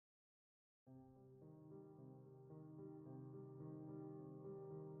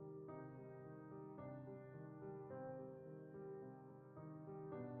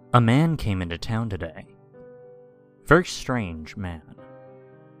A man came into town today. Very strange man.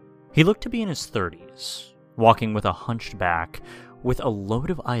 He looked to be in his 30s, walking with a hunched back with a load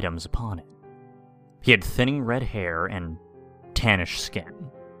of items upon it. He had thinning red hair and tannish skin,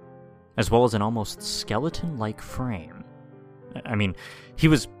 as well as an almost skeleton-like frame. I mean, he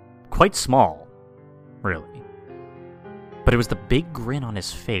was quite small, really. But it was the big grin on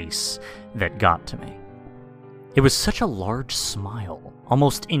his face that got to me. It was such a large smile,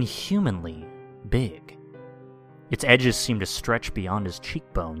 almost inhumanly big. Its edges seemed to stretch beyond his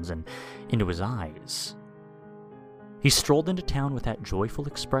cheekbones and into his eyes. He strolled into town with that joyful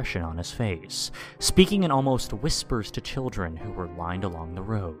expression on his face, speaking in almost whispers to children who were lined along the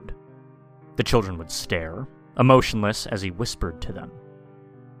road. The children would stare, emotionless as he whispered to them.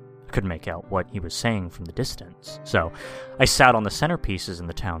 I couldn't make out what he was saying from the distance, so I sat on the centerpieces in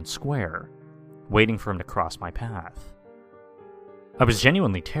the town square, waiting for him to cross my path. I was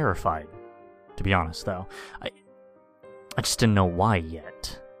genuinely terrified, to be honest, though. I just didn't know why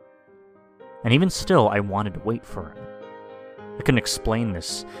yet. And even still, I wanted to wait for him. I couldn't explain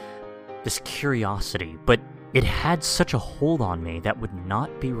this curiosity, but it had such a hold on me that would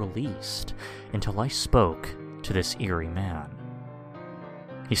not be released until I spoke to this eerie man.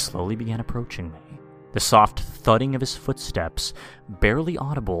 He slowly began approaching me, the soft thudding of his footsteps barely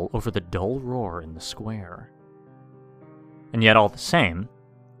audible over the dull roar in the square. And yet all the same,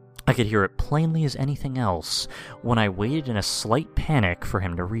 I could hear it plainly as anything else when I waited in a slight panic for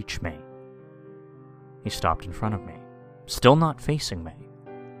him to reach me. He stopped in front of me, still not facing me.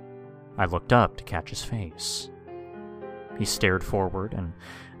 I looked up to catch his face. He stared forward and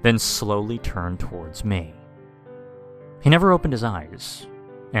then slowly turned towards me. He never opened his eyes,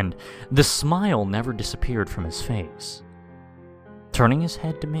 and the smile never disappeared from his face. Turning his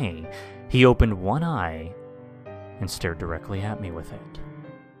head to me, he opened one eye and stared directly at me with it.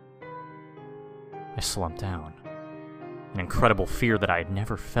 I slumped down. An incredible fear that I had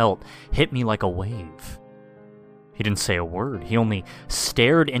never felt hit me like a wave. He didn't say a word. He only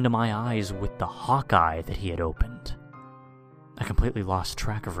stared into my eyes with the hawk eye that he had opened. I completely lost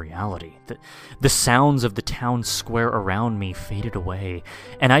track of reality. The sounds of the town square around me faded away,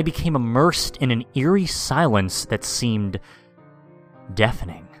 and I became immersed in an eerie silence that seemed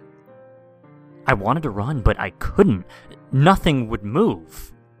deafening. I wanted to run, but I couldn't. Nothing would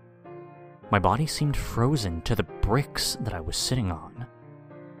move. My body seemed frozen to the bricks that I was sitting on.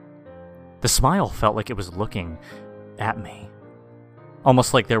 The smile felt like it was looking at me,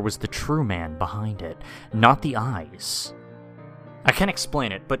 almost like there was the true man behind it, not the eyes. I can't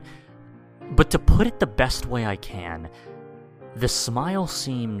explain it, but to put it the best way I can, the smile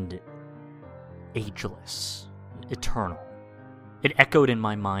seemed ageless, eternal. It echoed in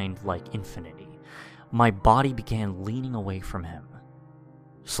my mind like infinity. My body began leaning away from him.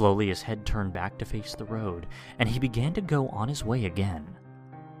 Slowly his head turned back to face the road, and he began to go on his way again.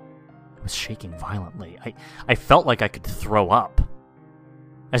 I was shaking violently. I felt like I could throw up.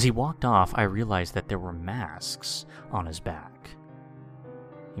 As he walked off, I realized that there were masks on his back.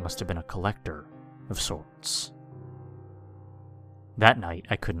 He must have been a collector of sorts. That night,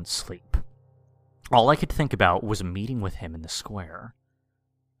 I couldn't sleep. All I could think about was meeting with him in the square.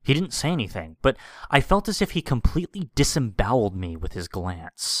 He didn't say anything, but I felt as if he completely disemboweled me with his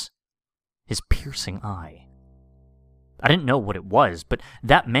glance, his piercing eye. I didn't know what it was, but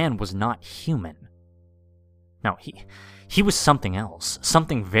that man was not human. No, he was something else,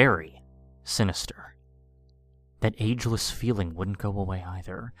 something very sinister. That ageless feeling wouldn't go away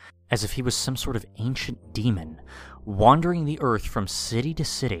either, as if he was some sort of ancient demon, wandering the earth from city to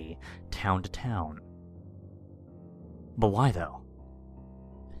city, town to town. But why, though?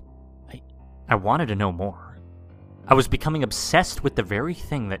 I wanted to know more. I was becoming obsessed with the very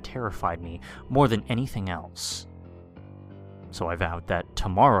thing that terrified me more than anything else. So I vowed that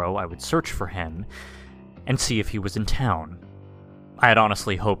tomorrow I would search for him and see if he was in town. I had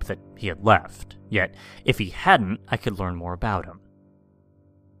honestly hoped that he had left, yet if he hadn't, I could learn more about him.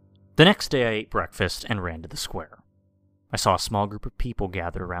 The next day I ate breakfast and ran to the square. I saw a small group of people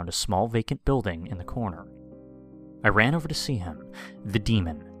gathered around a small vacant building in the corner. I ran over to see him, the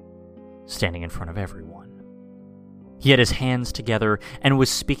demon, standing in front of everyone. He had his hands together and was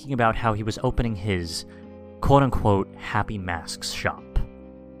speaking about how he was opening his quote-unquote happy masks shop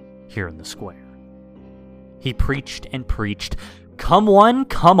here in the square. He preached and preached, "Come one,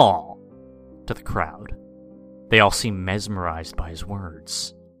 come all," to the crowd. They all seemed mesmerized by his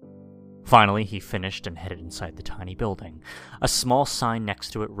words. Finally, he finished and headed inside the tiny building. A small sign next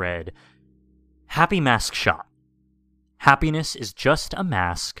to it read, "Happy Mask Shop. Happiness is just a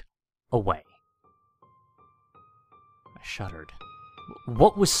mask away." I shuddered.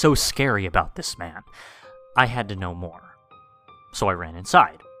 What was so scary about this man? I had to know more. So I ran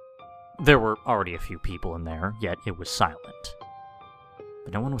inside. There were already a few people in there, yet it was silent.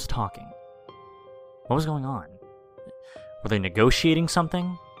 But no one was talking. What was going on? Were they negotiating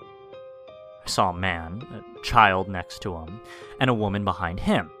something? I saw a man, a child next to him, and a woman behind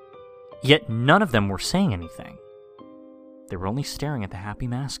him. Yet none of them were saying anything. They were only staring at the happy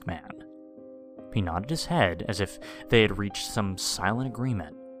masked man. He nodded his head as if they had reached some silent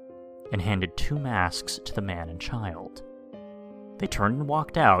agreement, and handed 2 masks to the man and child. They turned and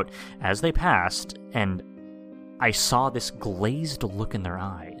walked out as they passed, and I saw this glazed look in their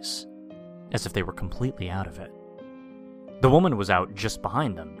eyes, as if they were completely out of it. The woman was out just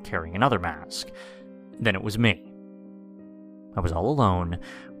behind them, carrying another mask. Then it was me. I was all alone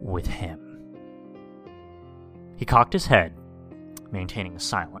with him. He cocked his head, maintaining a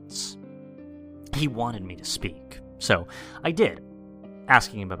silence. He wanted me to speak, so I did,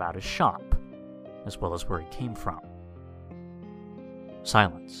 asking him about his shop, as well as where he came from.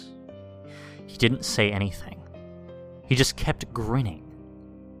 Silence. He didn't say anything. He just kept grinning.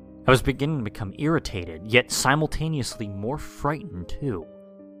 I was beginning to become irritated, yet simultaneously more frightened too.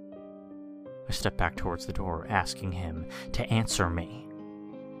 I stepped back towards the door, asking him to answer me.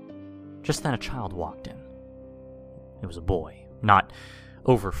 Just then a child walked in. It was a boy, not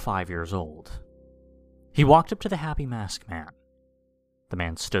over 5 years old. He walked up to the happy masked man. The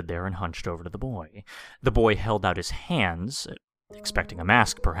man stood there and hunched over to the boy. The boy held out his hands, expecting a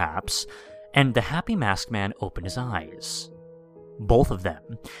mask perhaps, and the happy masked man opened his eyes. Both of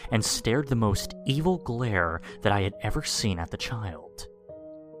them, and stared the most evil glare that I had ever seen at the child.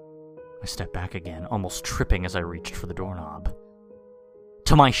 I stepped back again, almost tripping as I reached for the doorknob.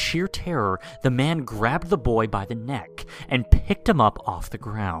 To my sheer terror, the man grabbed the boy by the neck and picked him up off the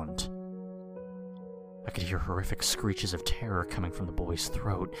ground. I could hear horrific screeches of terror coming from the boy's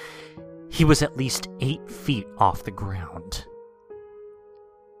throat. He was at least 8 feet off the ground.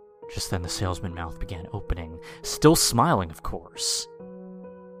 Just then the salesman's mouth began opening, still smiling, of course.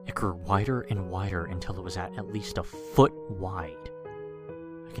 It grew wider and wider until it was at least a foot wide.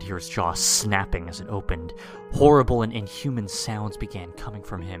 I could hear his jaw snapping as it opened. Horrible and inhuman sounds began coming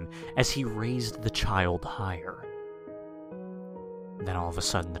from him as he raised the child higher. Then all of a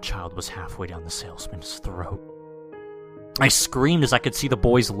sudden the child was halfway down the salesman's throat. I screamed as I could see the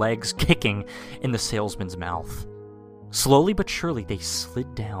boy's legs kicking in the salesman's mouth. Slowly but surely, they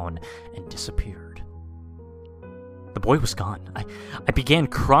slid down and disappeared. The boy was gone. I began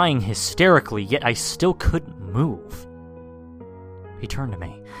crying hysterically, yet I still couldn't move. He turned to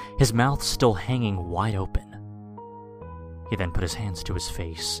me, his mouth still hanging wide open. He then put his hands to his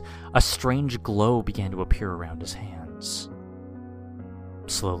face. A strange glow began to appear around his hands.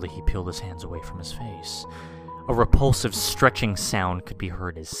 Slowly, he peeled his hands away from his face. A repulsive stretching sound could be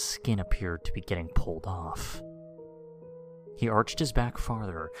heard as skin appeared to be getting pulled off. He arched his back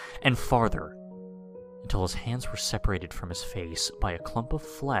farther and farther until his hands were separated from his face by a clump of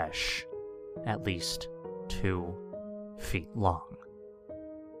flesh at least 2 feet long.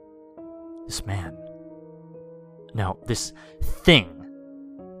 This man, no, this thing,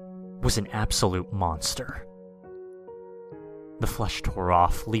 was an absolute monster. The flesh tore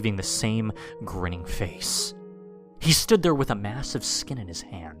off, leaving the same grinning face. He stood there with a mass of skin in his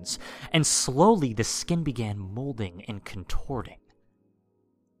hands, and slowly the skin began molding and contorting.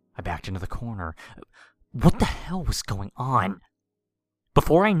 I backed into the corner. What the hell was going on?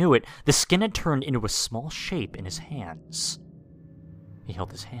 Before I knew it, the skin had turned into a small shape in his hands. He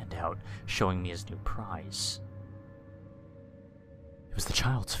held his hand out, showing me his new prize. It was the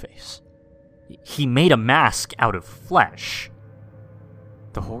child's face. He made a mask out of flesh.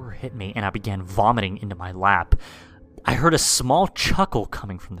 The horror hit me, and I began vomiting into my lap. I heard a small chuckle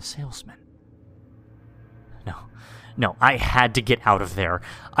coming from the salesman. No, I had to get out of there.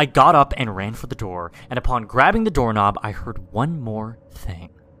 I got up and ran for the door, and upon grabbing the doorknob, I heard one more thing.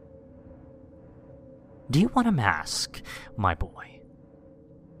 Do you want a mask, my boy?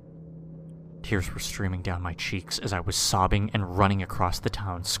 Tears were streaming down my cheeks as I was sobbing and running across the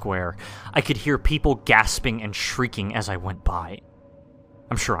town square. I could hear people gasping and shrieking as I went by.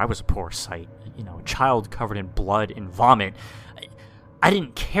 I'm sure I was a poor sight. A child covered in blood and vomit. I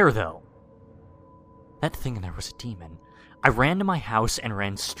didn't care, though. That thing in there was a demon. I ran to my house and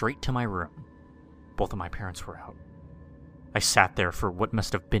ran straight to my room. Both of my parents were out. I sat there for what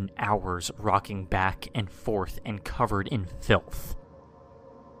must have been hours, rocking back and forth and covered in filth.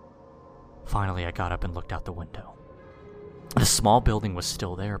 Finally, I got up and looked out the window. The small building was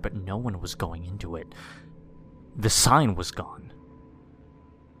still there, but no one was going into it. The sign was gone.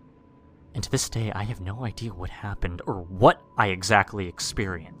 And to this day, I have no idea what happened or what I exactly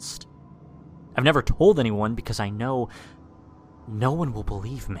experienced. I've never told anyone because I know no one will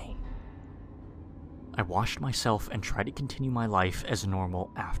believe me. I washed myself and tried to continue my life as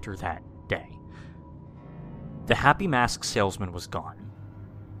normal after that day. The happy mask salesman was gone.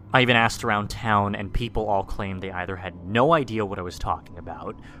 I even asked around town, and people all claimed they either had no idea what I was talking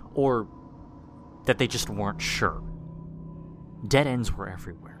about, or that they just weren't sure. Dead ends were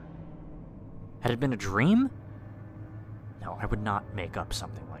everywhere. Had it been a dream? No, I would not make up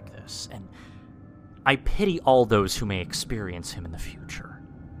something like this, and I pity all those who may experience him in the future.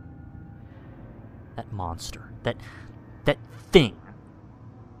 That monster, that thing.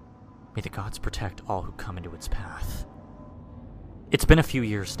 May the gods protect all who come into its path. It's been a few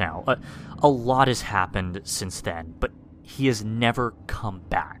years now. A lot has happened since then, but he has never come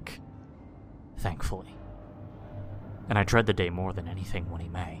back. Thankfully. And I dread the day more than anything when he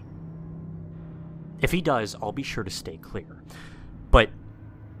may. If he does, I'll be sure to stay clear. But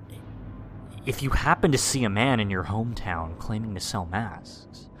if you happen to see a man in your hometown claiming to sell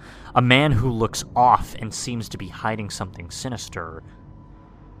masks, a man who looks off and seems to be hiding something sinister,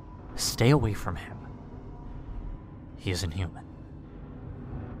 stay away from him. He isn't human.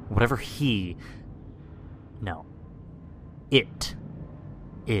 Whatever it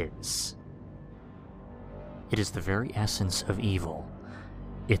is. It is the very essence of evil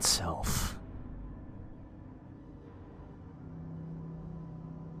itself.